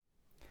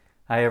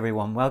Hi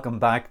everyone, welcome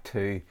back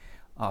to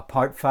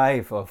part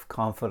 5 of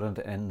Confident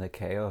in the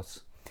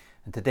Chaos.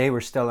 And today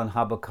we're still in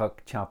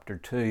Habakkuk chapter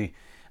 2.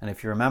 And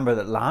if you remember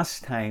that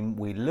last time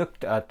we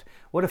looked at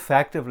what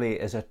effectively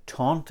is a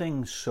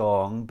taunting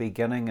song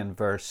beginning in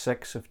verse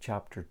 6 of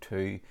chapter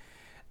 2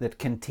 that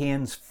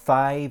contains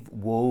 5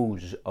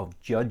 woes of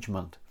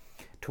judgment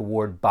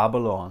toward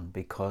Babylon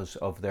because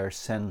of their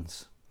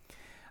sins.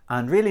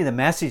 And really the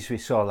message we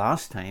saw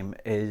last time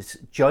is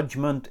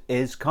judgment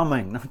is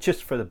coming, not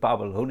just for the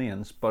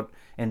Babylonians, but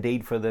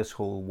indeed for this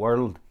whole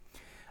world.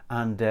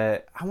 And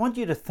I want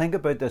you to think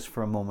about this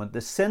for a moment.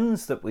 The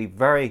sins that we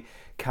very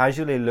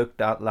casually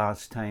looked at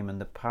last time in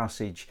the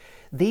passage,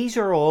 these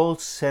are all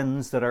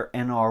sins that are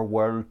in our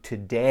world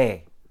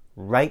today,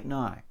 right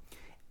now.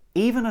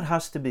 Even, it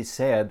has to be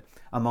said,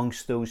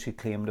 amongst those who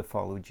claim to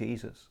follow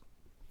Jesus.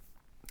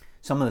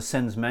 Some of the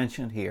sins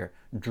mentioned here: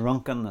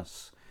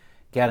 drunkenness,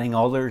 getting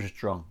others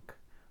drunk,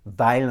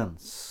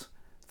 violence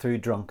through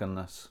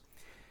drunkenness,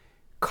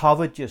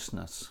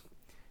 covetousness,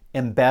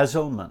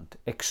 embezzlement,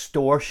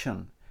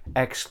 extortion,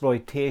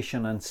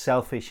 exploitation and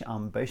selfish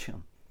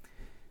ambition,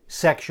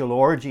 sexual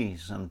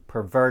orgies and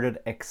perverted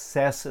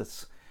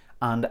excesses,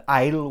 and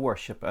idol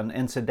worship, and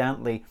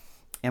incidentally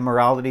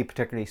immorality,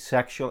 particularly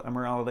sexual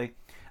immorality,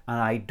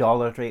 and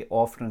idolatry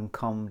often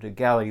come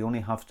together. You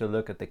only have to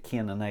look at the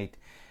Canaanite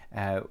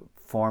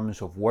forms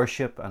of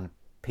worship and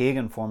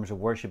pagan forms of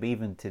worship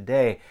even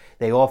today.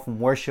 They often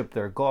worship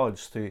their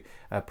gods through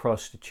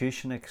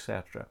prostitution,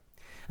 etc.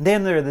 And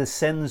then there are the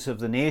sins of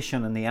the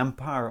nation and the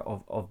empire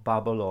of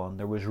Babylon.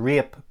 There was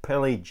rape,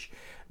 pillage,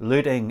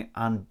 looting,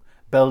 and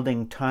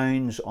building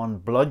towns on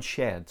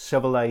bloodshed,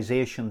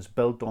 civilizations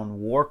built on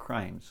war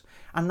crimes.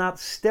 And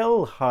that's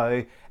still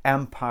how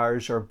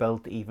empires are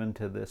built even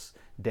to this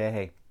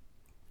day.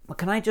 Well,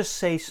 can I just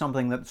say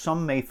something that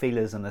some may feel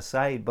is an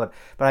aside, but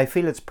I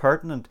feel it's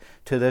pertinent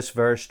to this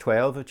verse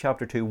 12 of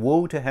chapter 2.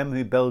 Woe to him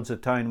who builds a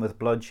town with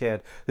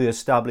bloodshed, who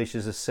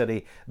establishes a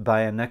city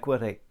by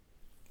iniquity.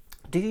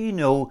 Do you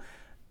know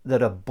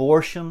that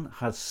abortion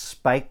has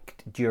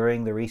spiked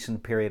during the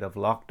recent period of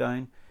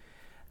lockdown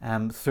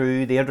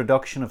through the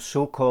introduction of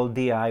so-called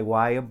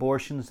DIY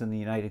abortions in the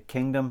United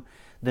Kingdom?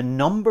 The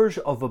numbers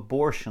of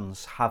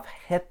abortions have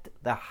hit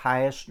the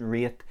highest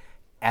rate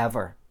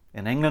ever.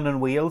 In England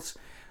and Wales,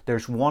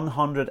 there's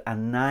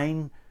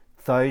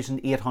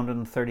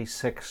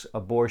 109,836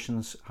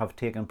 abortions have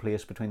taken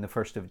place between the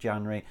 1st of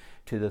January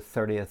to the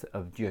 30th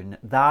of June.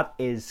 That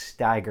is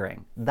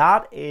staggering.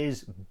 That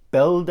is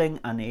building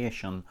a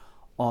nation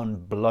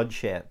on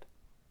bloodshed.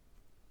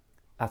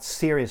 That's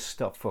serious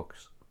stuff,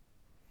 folks.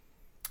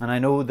 And I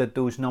know that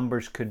those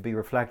numbers could be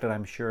reflected,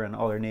 I'm sure, in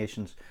other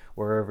nations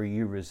wherever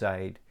you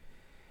reside.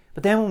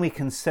 But then when we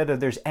consider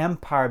there's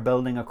empire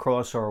building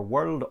across our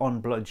world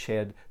on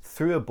bloodshed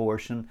through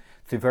abortion,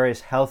 through various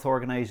health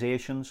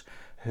organizations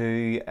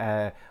who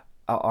are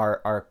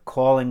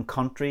calling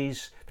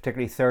countries,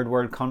 particularly third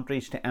world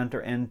countries, to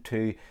enter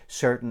into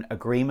certain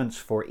agreements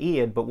for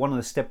aid, but one of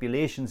the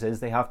stipulations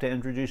is they have to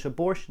introduce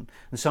abortion.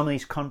 And some of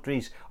these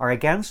countries are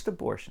against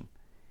abortion.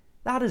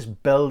 That is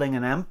building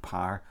an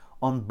empire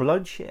on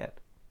bloodshed.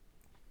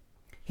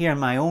 Here in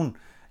my own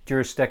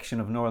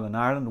jurisdiction of Northern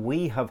Ireland,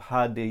 we have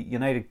had the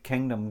United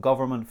Kingdom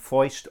government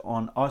foist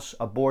on us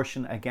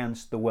abortion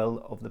against the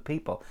will of the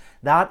people.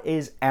 That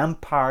is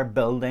empire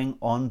building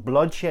on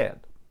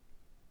bloodshed.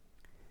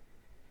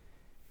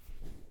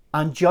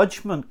 And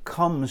judgment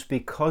comes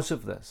because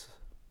of this.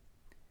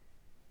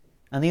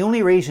 And the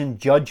only reason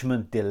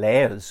judgment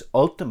delays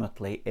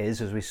ultimately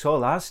is, as we saw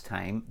last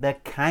time, the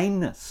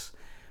kindness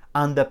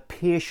and the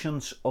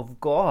patience of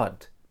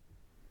God.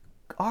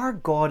 Our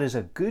God is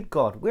a good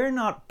God. We're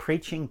not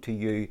preaching to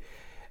you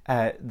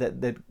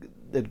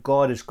that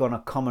God is going to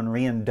come and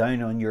rain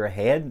down on your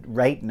head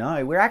right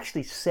now. We're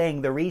actually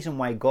saying the reason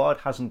why God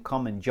hasn't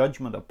come in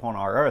judgment upon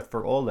our earth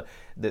for all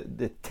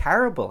the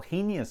terrible,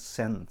 heinous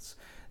sins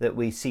that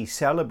we see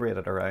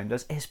celebrated around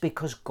us is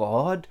because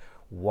God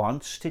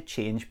wants to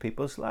change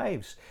people's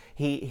lives.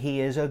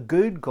 He is a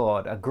good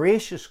God, a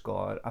gracious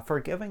God, a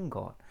forgiving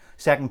God.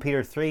 2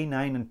 Peter 3,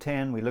 9 and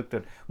 10, we looked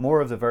at more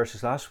of the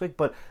verses last week,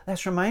 but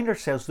let's remind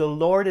ourselves, the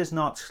Lord is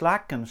not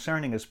slack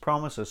concerning his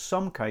promises,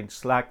 some count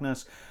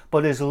slackness,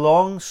 but is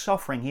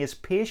long-suffering. He is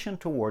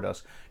patient toward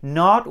us,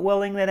 not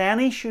willing that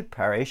any should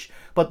perish,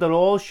 but that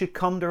all should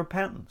come to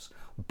repentance.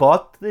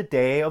 But the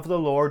day of the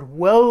Lord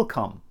will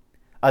come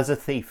as a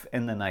thief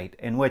in the night,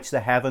 in which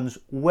the heavens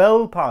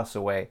will pass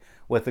away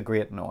with a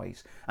great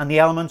noise, and the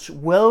elements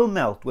will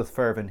melt with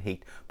fervent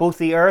heat. Both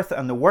the earth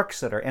and the works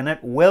that are in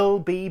it will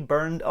be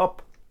burned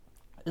up.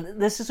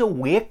 This is a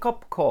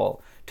wake-up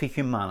call to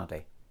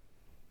humanity.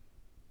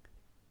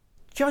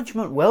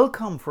 Judgment will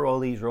come for all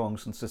these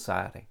wrongs in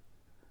society.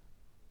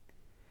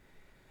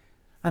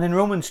 And in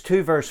Romans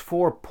 2 verse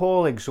 4,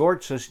 Paul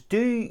exhorts us,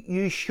 do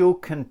you show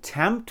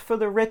contempt for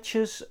the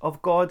riches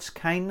of God's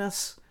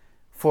kindness,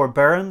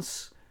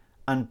 forbearance,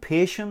 and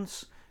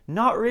patience,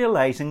 not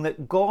realizing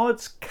that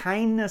God's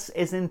kindness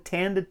is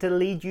intended to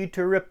lead you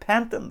to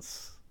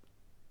repentance?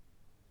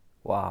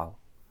 Wow.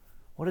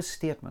 What a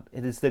statement.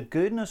 It is the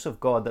goodness of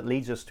God that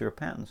leads us to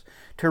repentance,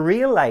 to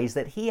realize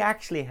that He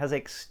actually has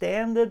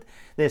extended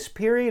this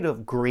period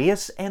of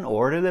grace in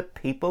order that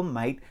people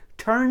might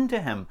turn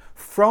to Him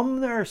from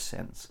their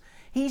sins.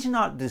 He's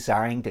not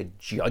desiring to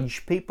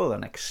judge people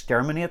and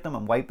exterminate them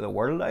and wipe the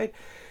world out.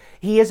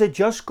 He is a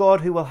just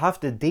God who will have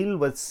to deal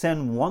with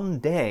sin one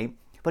day,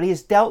 but He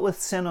has dealt with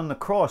sin on the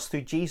cross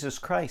through Jesus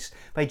Christ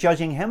by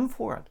judging Him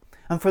for it.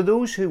 And for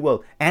those who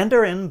will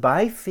enter in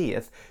by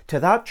faith to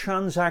that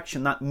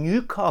transaction, that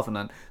new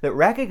covenant that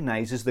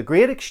recognizes the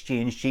great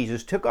exchange,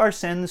 Jesus took our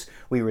sins,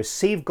 we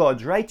receive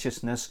God's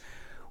righteousness,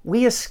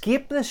 we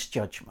escape this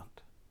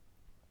judgment.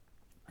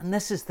 And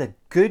this is the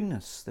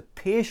goodness, the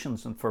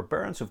patience and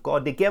forbearance of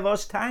God to give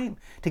us time,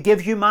 to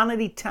give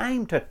humanity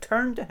time to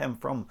turn to Him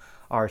from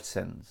our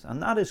sins.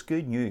 And that is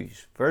good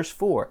news. Verse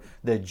 4,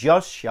 the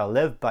just shall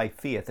live by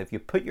faith. If you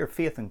put your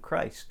faith in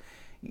Christ,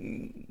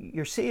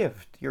 you're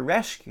saved, you're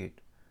rescued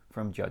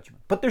from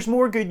judgment. But there's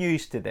more good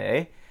news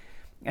today,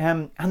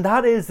 and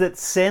that is that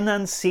sin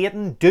and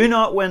Satan do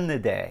not win the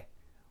day.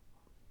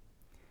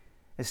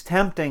 It's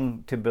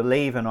tempting to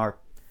believe in our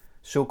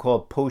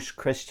so-called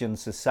post-Christian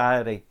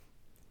society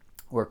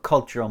where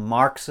cultural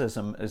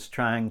Marxism is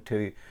trying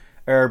to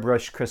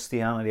airbrush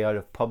Christianity out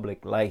of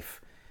public life.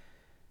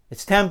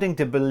 It's tempting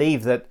to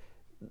believe that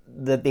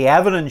the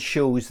evidence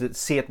shows that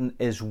Satan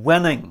is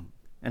winning.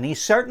 And he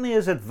certainly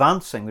is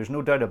advancing, there's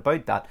no doubt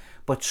about that.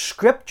 But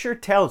Scripture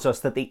tells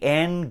us that the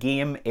end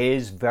game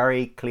is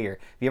very clear.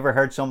 Have you ever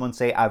heard someone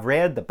say, I've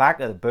read the back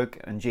of the book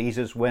and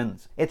Jesus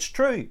wins? It's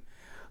true.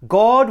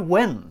 God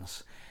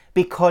wins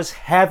because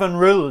heaven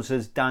rules,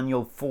 as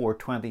Daniel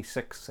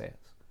 4:26 says.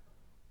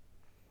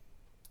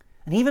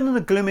 And even in the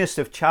gloomiest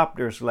of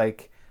chapters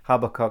like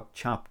Habakkuk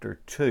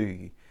chapter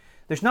 2,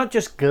 there's not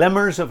just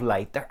glimmers of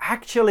light, they're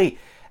actually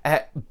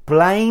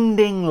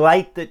blinding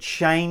light that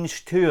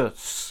shines to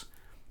us.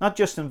 Not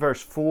just in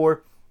verse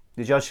 4,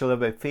 the just shall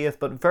live by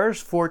faith, but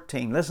verse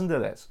 14, listen to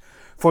this.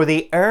 For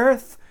the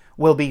earth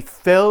will be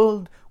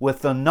filled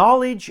with the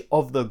knowledge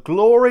of the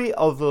glory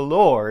of the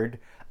Lord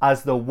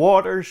as the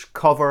waters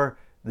cover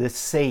the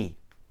sea.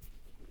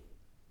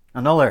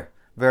 Another,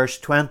 verse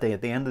 20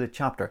 at the end of the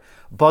chapter.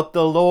 But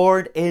the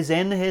Lord is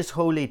in His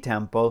holy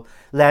temple.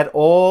 Let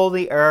all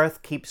the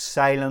earth keep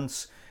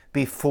silence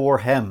before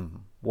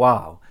Him.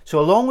 Wow. So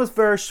along with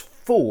verse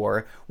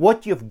 4,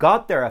 what you've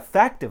got there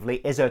effectively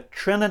is a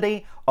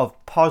trinity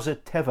of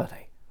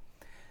positivity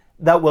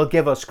that will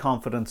give us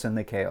confidence in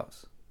the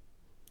chaos.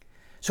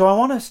 So I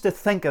want us to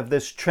think of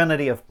this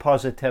trinity of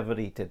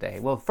positivity today.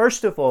 Well,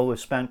 first of all, we've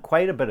spent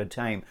quite a bit of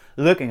time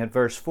looking at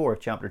verse 4 of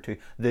chapter 2.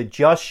 The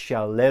just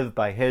shall live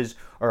by his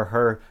or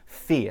her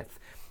faith.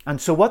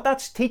 And so what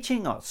that's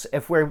teaching us,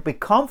 if we're be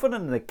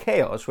confident in the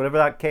chaos, whatever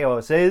that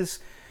chaos is,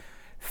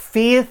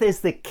 faith is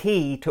the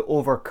key to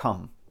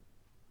overcome.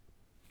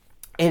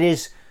 It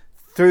is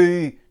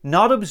through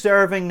not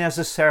observing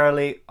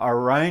necessarily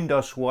around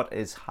us what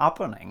is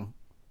happening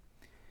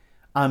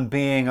and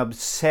being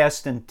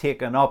obsessed and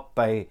taken up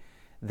by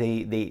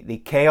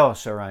the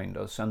chaos around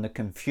us and the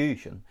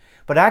confusion,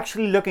 but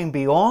actually looking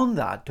beyond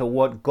that to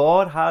what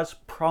God has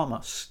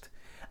promised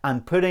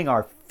and putting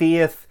our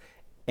faith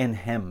in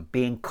Him,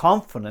 being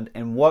confident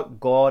in what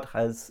God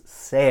has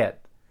said.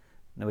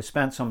 Now, we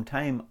spent some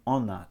time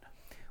on that.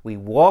 We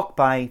walk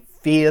by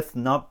faith,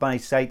 not by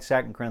sight,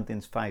 2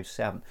 Corinthians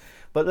 5:7.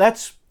 But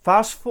let's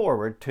fast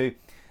forward to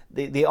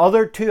the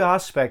other two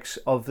aspects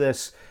of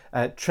this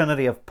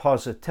trinity of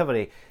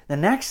positivity. The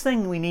next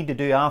thing we need to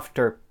do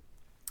after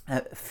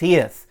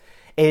faith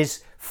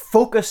is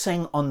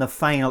focusing on the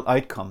final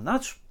outcome.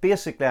 That's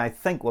basically, I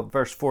think, what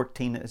verse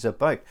 14 is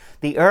about.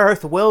 The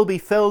earth will be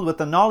filled with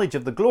the knowledge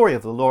of the glory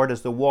of the Lord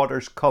as the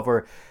waters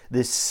cover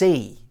the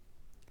sea.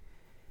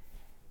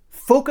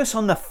 Focus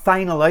on the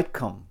final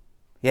outcome.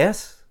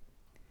 Yes?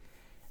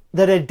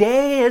 That a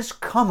day is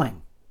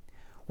coming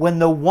when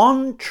the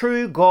one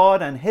true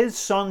God and His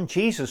Son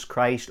Jesus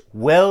Christ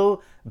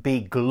will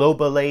be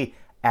globally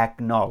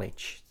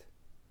acknowledged.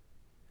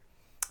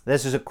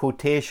 This is a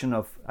quotation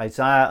of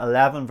Isaiah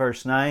 11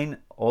 verse 9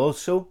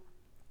 also.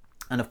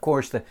 And of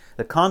course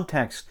the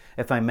context,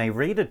 if I may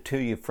read it to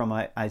you from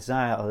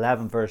Isaiah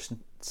 11 verse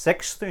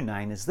 6 through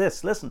 9 is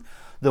this. Listen.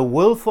 The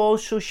wolf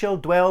also shall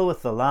dwell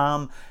with the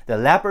lamb, the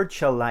leopard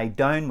shall lie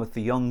down with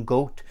the young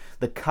goat,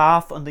 the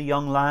calf and the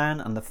young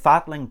lion and the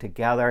fatling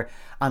together,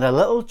 and a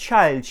little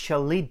child shall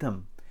lead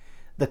them.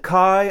 The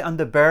cow and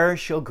the bear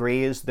shall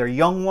graze, their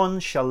young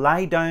ones shall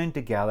lie down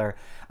together,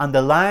 and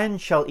the lion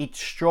shall eat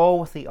straw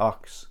with the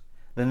ox.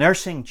 The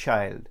nursing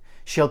child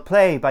shall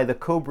play by the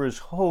cobra's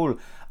hole,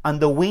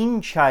 and the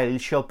weaned child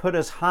shall put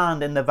his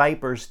hand in the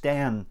viper's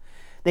den.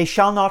 They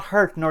shall not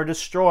hurt nor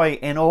destroy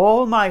in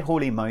all my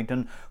holy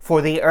mountain,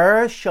 for the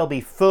earth shall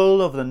be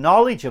full of the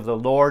knowledge of the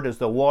Lord as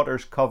the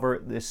waters cover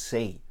the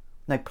sea.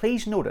 Now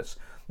please notice,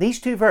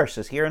 these two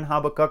verses here in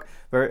Habakkuk,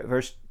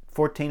 verse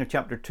 14 of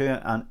chapter 2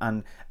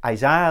 and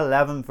Isaiah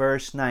 11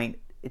 verse 9,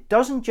 it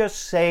doesn't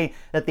just say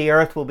that the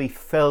earth will be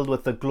filled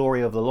with the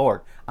glory of the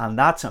Lord, and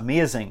that's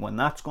amazing when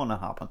that's going to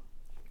happen.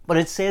 But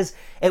it says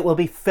it will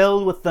be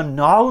filled with the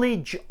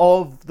knowledge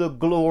of the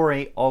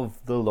glory of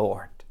the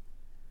Lord.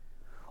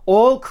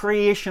 All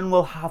creation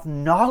will have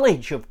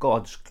knowledge of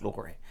God's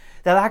glory.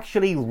 They'll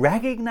actually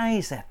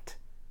recognize it.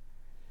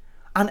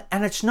 And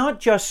it's not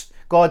just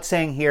God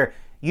saying here,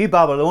 you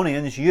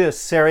Babylonians, you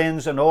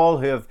Assyrians, and all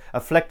who have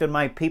afflicted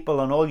my people,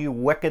 and all you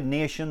wicked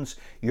nations,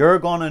 you're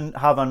going to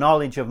have a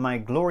knowledge of my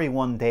glory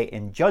one day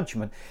in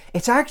judgment.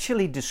 It's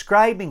actually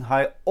describing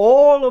how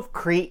all of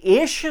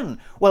creation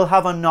will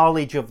have a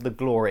knowledge of the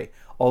glory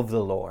of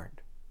the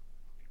Lord.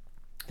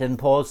 Didn't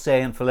Paul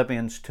say in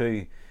Philippians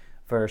 2,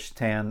 verse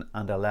 10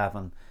 and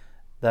 11,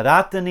 that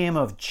at the name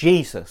of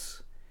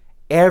Jesus,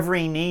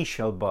 every knee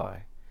shall bow,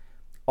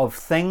 of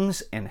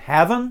things in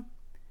heaven,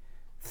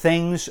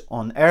 things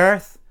on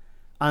earth,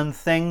 and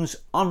things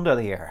under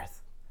the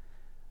earth.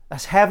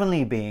 That's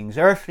heavenly beings,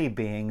 earthly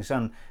beings,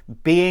 and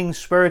beings,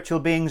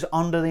 spiritual beings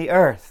under the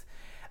earth.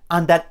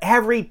 And that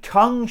every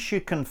tongue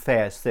should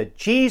confess that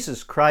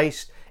Jesus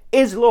Christ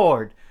is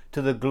Lord,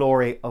 to the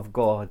glory of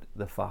God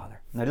the Father.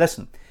 Now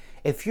listen,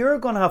 if you're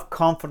going to have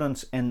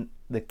confidence in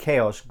the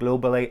chaos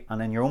globally and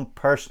in your own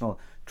personal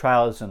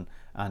trials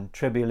and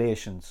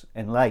tribulations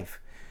in life,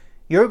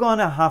 you're going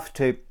to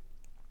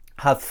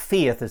have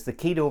faith as the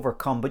key to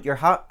overcome, but you're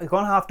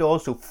going to have to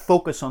also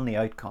focus on the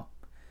outcome,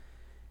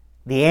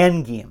 the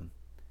end game,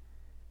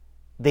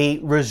 the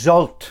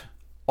result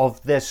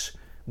of this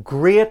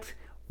great,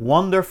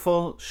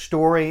 wonderful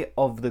story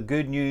of the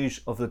good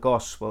news of the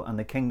gospel and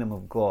the kingdom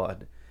of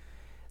God,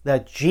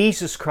 that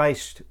Jesus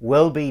Christ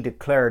will be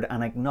declared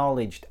and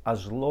acknowledged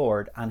as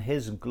Lord, and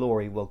his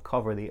glory will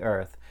cover the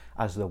earth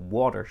as the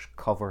waters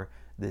cover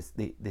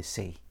the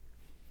sea.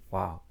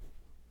 Wow.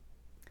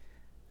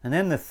 And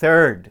then the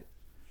third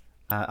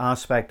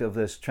aspect of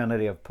this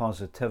trinity of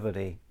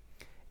positivity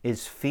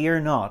is fear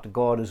not,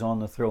 God is on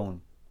the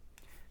throne.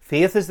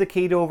 Faith is the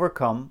key to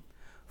overcome.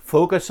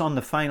 Focus on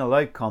the final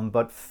outcome,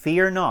 but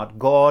fear not,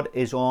 God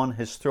is on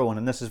his throne.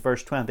 And this is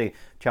verse 20,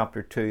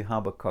 chapter 2,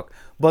 Habakkuk.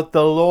 But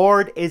the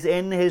Lord is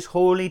in his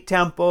holy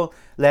temple.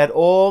 Let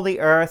all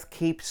the earth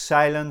keep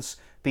silence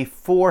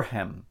before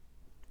him.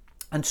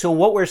 And so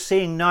what we're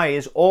seeing now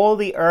is all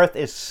the earth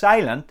is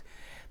silent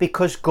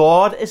because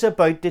God is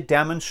about to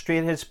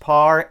demonstrate his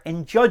power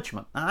in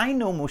judgment. Now, I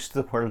know most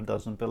of the world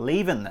doesn't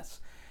believe in this.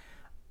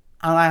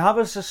 And I have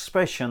a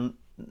suspicion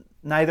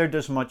neither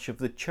does much of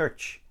the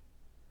church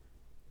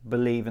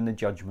believe in the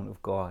judgment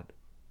of God.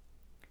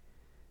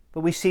 But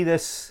we see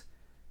this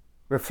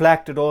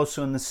reflected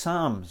also in the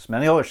Psalms,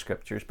 many other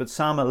scriptures, but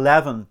Psalm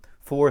 11,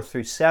 4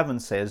 through 7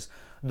 says,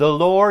 The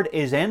Lord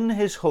is in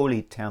his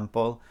holy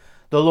temple,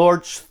 the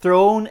Lord's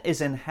throne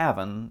is in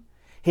heaven,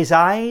 his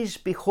eyes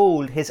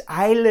behold, his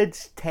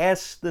eyelids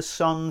test the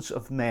sons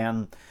of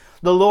men.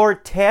 The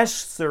Lord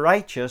tests the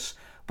righteous,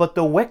 but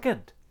the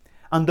wicked,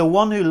 and the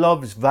one who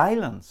loves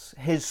violence,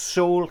 his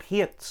soul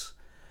hates.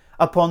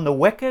 Upon the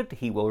wicked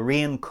he will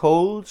rain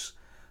coals,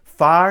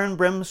 fire and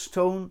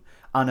brimstone,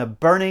 and a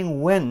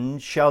burning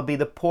wind shall be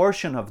the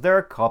portion of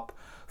their cup.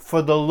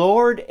 For the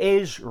Lord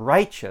is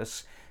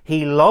righteous,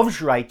 he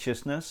loves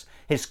righteousness,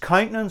 his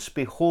countenance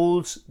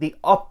beholds the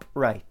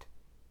upright.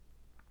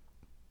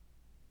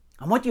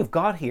 And what you've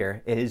got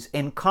here is,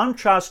 in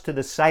contrast to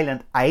the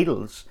silent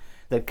idols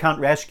that can't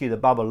rescue the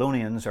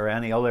Babylonians or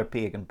any other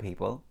pagan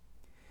people,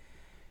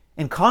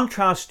 in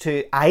contrast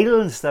to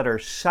idols that are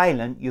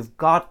silent, you've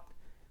got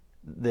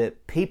the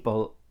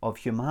people of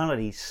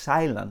humanity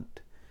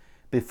silent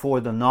before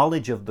the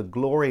knowledge of the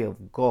glory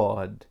of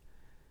God.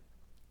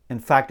 In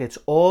fact, it's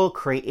all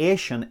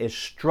creation is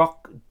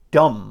struck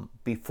dumb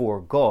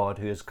before God,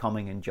 who is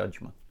coming in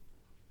judgment.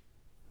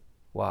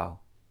 Wow.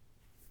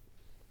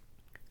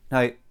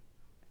 Now,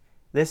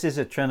 this is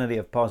a trinity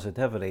of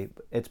positivity.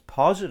 It's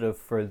positive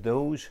for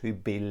those who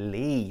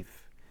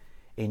believe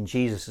in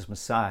Jesus as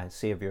Messiah,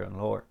 Savior and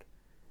Lord.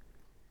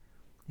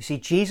 You see,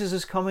 Jesus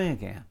is coming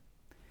again.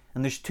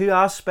 And there's two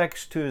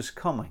aspects to his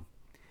coming.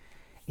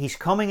 He's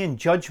coming in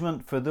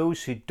judgment for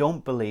those who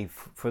don't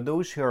believe, for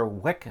those who are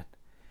wicked.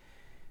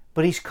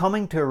 But he's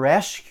coming to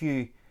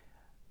rescue,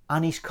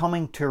 and he's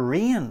coming to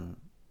reign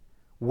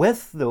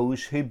with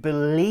those who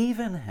believe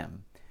in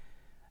him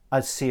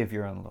as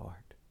Savior and Lord.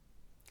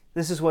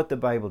 This is what the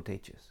Bible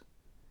teaches.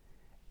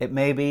 It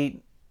may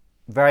be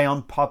very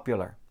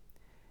unpopular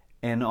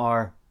in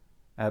our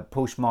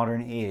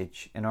postmodern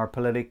age, in our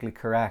politically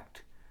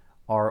correct,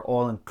 or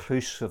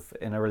all-inclusive,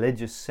 in a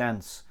religious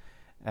sense,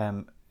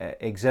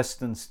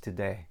 existence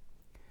today.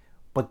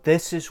 But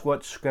this is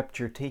what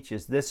Scripture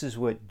teaches. This is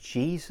what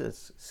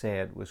Jesus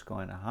said was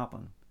going to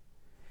happen.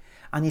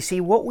 And you see,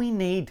 what we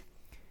need,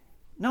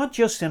 not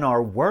just in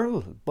our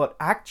world, but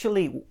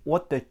actually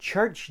what the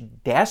church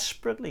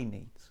desperately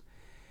needs,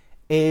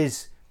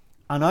 is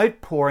an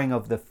outpouring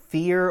of the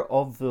fear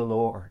of the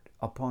Lord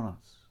upon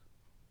us.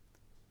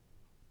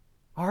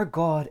 Our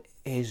God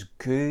is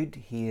good.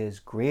 He is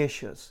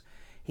gracious.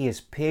 He is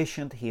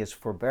patient, He is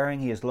forbearing,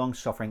 He is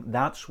long-suffering.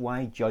 That's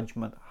why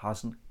judgment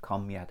hasn't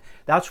come yet.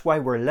 That's why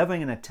we're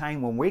living in a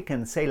time when we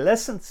can say,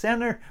 listen,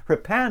 sinner,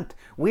 repent.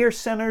 We're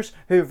sinners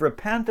who've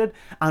repented,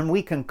 and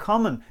we can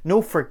come and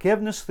know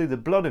forgiveness through the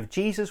blood of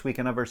Jesus. We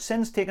can have our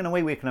sins taken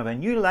away. We can have a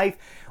new life.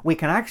 We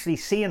can actually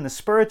see in the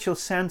spiritual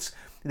sense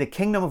the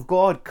kingdom of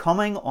God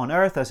coming on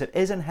earth as it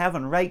is in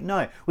heaven right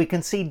now. We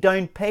can see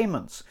down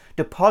payments,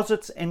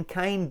 deposits in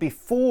kind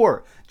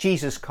before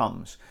Jesus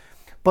comes.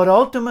 But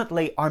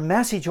ultimately, our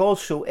message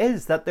also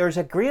is that there's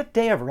a great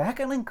day of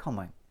reckoning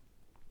coming.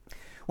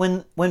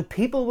 When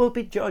people will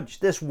be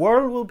judged, this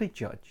world will be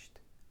judged.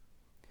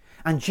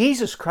 And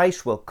Jesus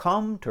Christ will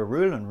come to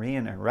rule and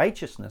reign in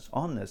righteousness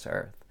on this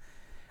earth.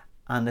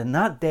 And in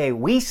that day,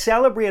 we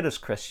celebrate as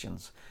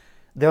Christians.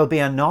 There'll be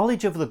a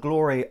knowledge of the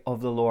glory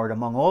of the Lord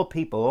among all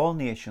people, all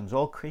nations,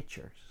 all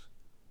creatures.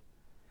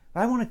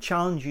 I want to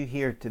challenge you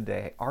here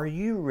today. Are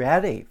you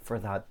ready for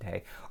that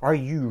day? Are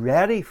you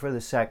ready for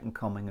the second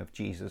coming of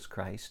Jesus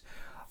Christ?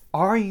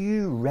 Are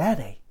you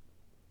ready?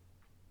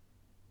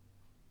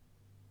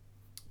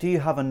 Do you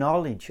have a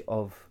knowledge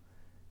of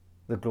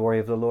the glory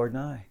of the Lord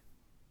now?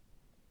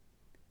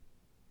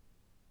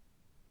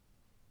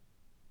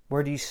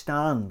 Where do you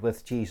stand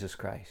with Jesus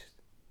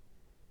Christ?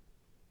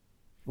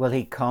 Will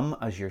He come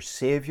as your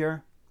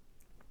Saviour,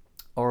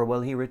 or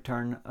will He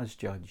return as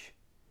Judge?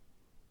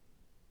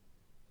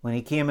 When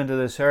He came into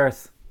this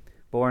earth,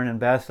 born in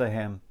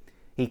Bethlehem,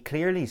 He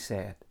clearly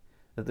said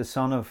that the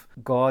Son of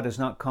God has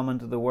not come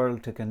into the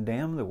world to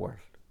condemn the world,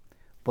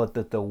 but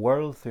that the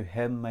world through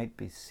Him might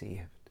be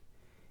saved.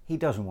 He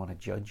doesn't want to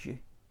judge you.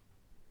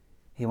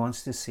 He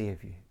wants to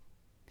save you.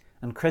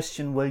 And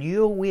Christian, will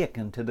you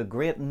awaken to the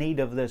great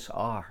need of this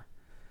hour?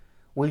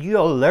 Will you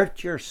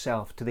alert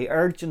yourself to the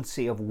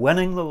urgency of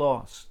winning the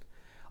lost,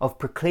 of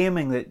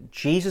proclaiming that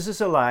Jesus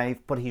is alive,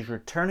 but He's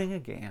returning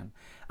again,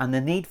 and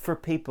the need for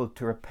people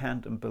to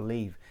repent and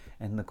believe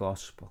in the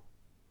gospel?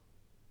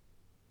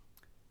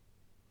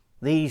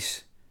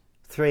 These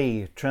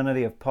three,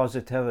 Trinity of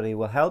positivity,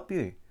 will help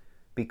you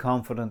be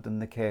confident in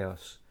the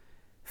chaos.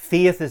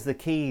 Faith is the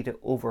key to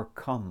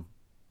overcome.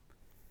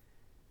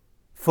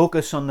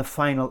 Focus on the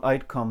final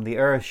outcome. The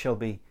earth shall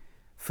be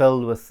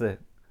filled with the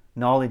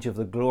knowledge of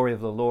the glory of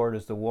the Lord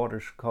as the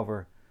waters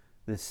cover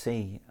the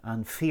sea.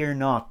 And fear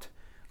not,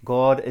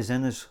 God is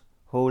in His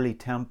holy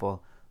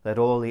temple. Let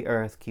all the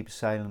earth keep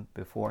silent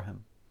before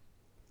Him.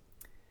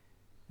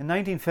 In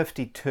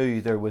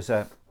 1952, there was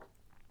a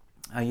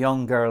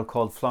young girl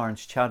called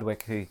Florence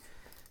Chadwick who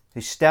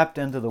stepped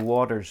into the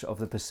waters of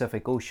the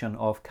Pacific Ocean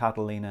off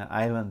Catalina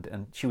Island,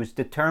 and she was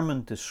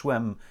determined to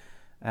swim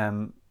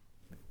to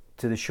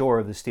the shore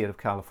of the state of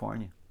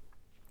California.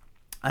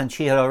 And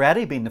she had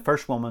already been the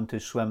first woman to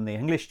swim the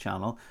English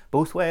Channel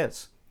both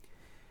ways.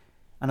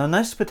 And on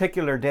this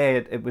particular day,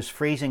 it was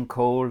freezing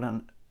cold,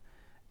 and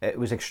it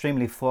was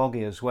extremely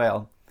foggy as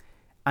well.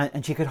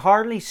 And she could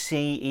hardly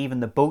see even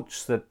the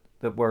boats that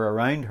were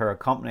around her,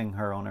 accompanying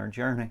her on her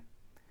journey.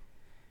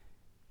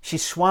 She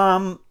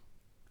swam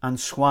and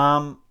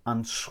swam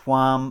and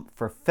swam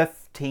for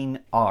 15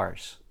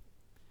 hours.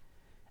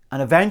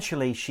 And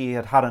eventually she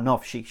had had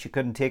enough. She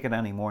couldn't take it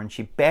anymore, and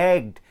she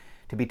begged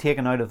to be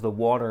taken out of the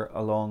water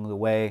along the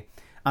way.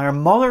 And her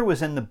mother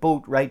was in the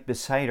boat right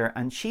beside her,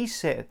 and she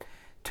said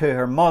to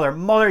her mother,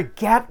 "Mother,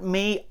 get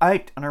me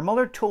out." And her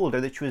mother told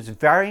her that she was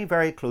very,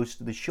 very close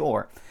to the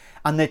shore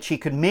and that she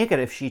could make it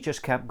if she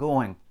just kept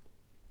going.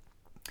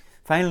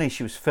 Finally,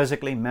 she was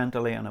physically,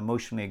 mentally and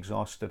emotionally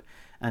exhausted,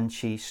 and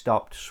she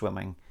stopped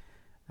swimming.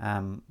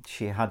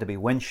 She had to be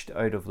winched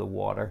out of the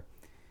water.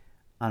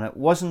 And it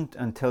wasn't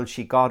until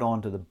she got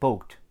onto the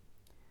boat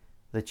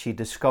that she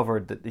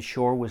discovered that the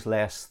shore was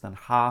less than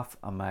half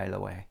a mile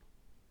away.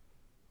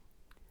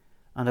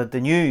 And at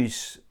the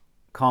news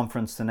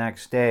conference the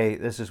next day,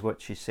 this is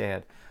what she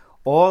said: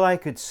 "All I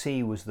could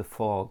see was the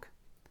fog.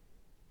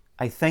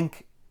 I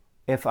think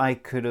if I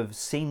could have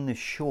seen the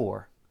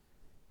shore,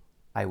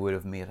 I would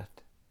have made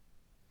it."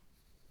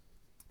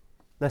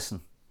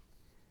 Listen,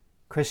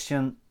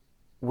 Christian,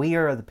 we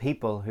are the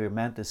people who are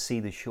meant to see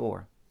the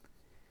shore.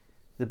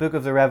 The book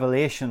of the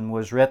Revelation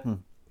was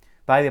written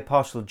by the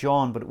Apostle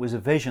John, but it was a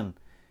vision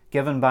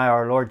given by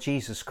our Lord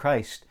Jesus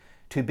Christ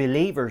to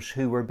believers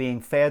who were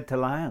being fed to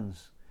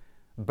lions,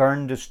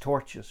 burned as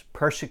torches,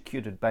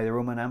 persecuted by the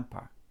Roman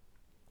Empire.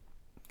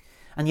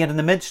 And yet in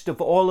the midst of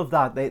all of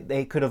that,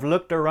 they could have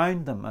looked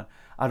around them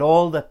at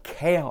all the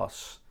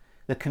chaos,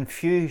 the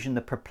confusion,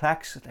 the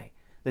perplexity,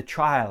 the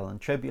trial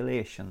and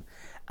tribulation.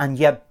 And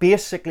yet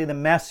basically the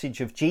message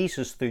of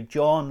Jesus through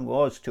John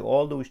was to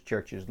all those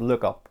churches: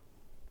 look up.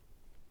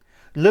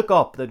 Look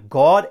up, that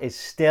God is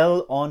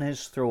still on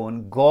His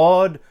throne.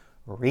 God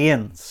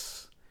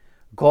reigns.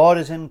 God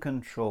is in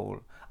control.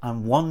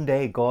 And one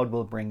day God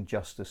will bring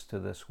justice to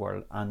this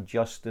world and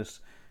justice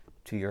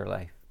to your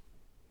life.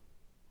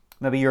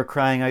 Maybe you're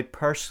crying out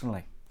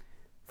personally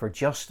for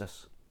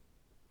justice.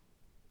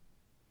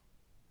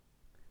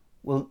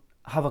 Well,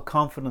 have a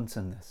confidence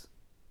in this.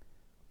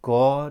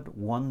 God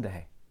one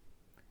day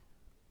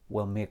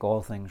will make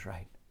all things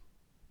right.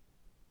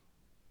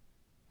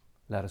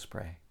 Let us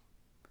pray.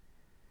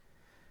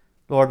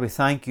 Lord, we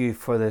thank you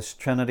for this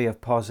trinity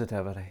of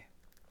positivity.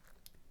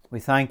 We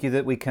thank you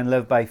that we can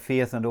live by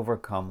faith and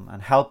overcome,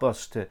 and help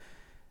us to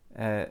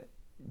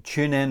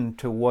tune in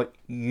to what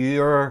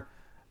your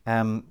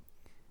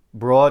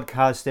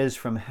broadcast is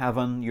from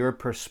heaven, your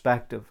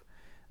perspective,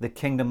 the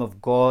kingdom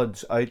of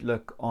God's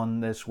outlook on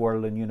this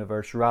world and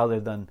universe,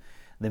 rather than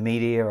the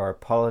media or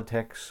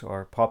politics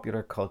or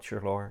popular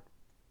culture, Lord.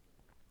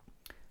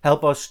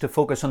 Help us to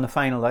focus on the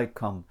final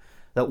outcome,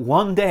 that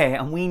one day,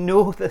 and we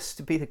know this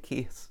to be the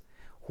case,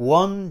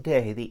 one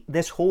day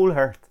this whole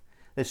earth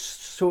is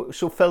so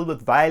filled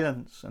with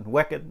violence and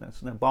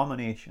wickedness and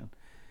abomination,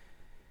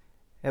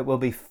 it will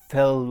be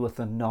filled with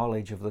the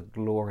knowledge of the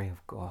glory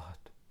of God.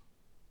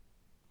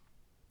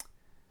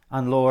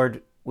 And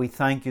Lord, we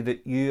thank you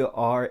that you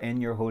are in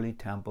your holy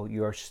temple.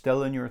 You are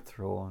still in your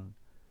throne.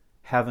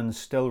 Heaven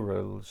still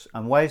rules.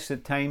 And whilst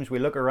at times we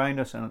look around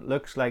us and it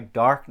looks like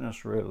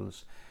darkness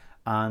rules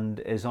and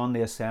is on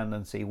the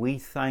ascendancy, we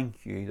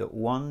thank you that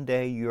one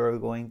day you're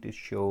going to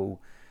show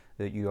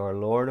that you are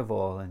Lord of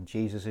all and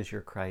Jesus is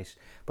your Christ.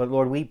 But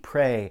Lord, we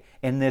pray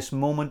in this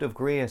moment of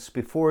grace,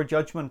 before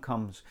judgment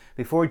comes,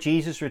 before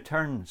Jesus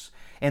returns,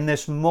 in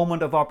this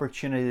moment of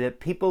opportunity, that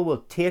people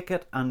will take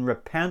it and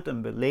repent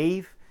and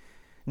believe,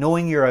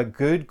 knowing you're a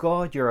good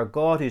God, you're a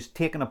God who's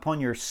taken upon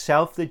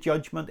yourself the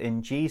judgment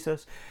in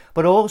Jesus,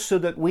 but also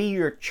that we,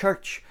 your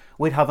church,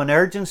 would have an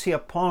urgency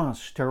upon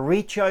us to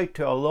reach out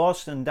to a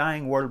lost and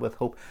dying world with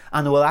hope,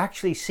 and will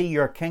actually see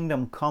your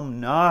kingdom come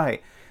now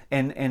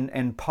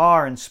in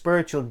power and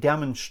spiritual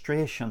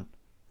demonstration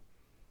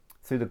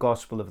through the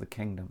gospel of the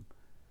kingdom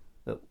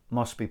that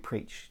must be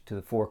preached to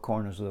the four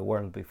corners of the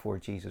world before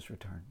Jesus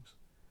returns.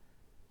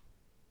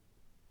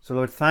 So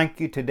Lord, thank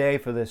you today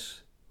for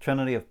this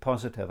trinity of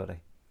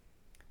positivity,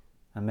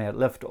 and may it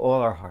lift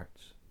all our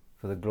hearts.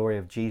 For the glory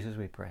of Jesus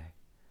we pray.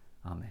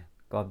 Amen.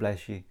 God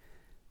bless you.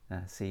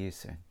 See you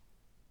soon.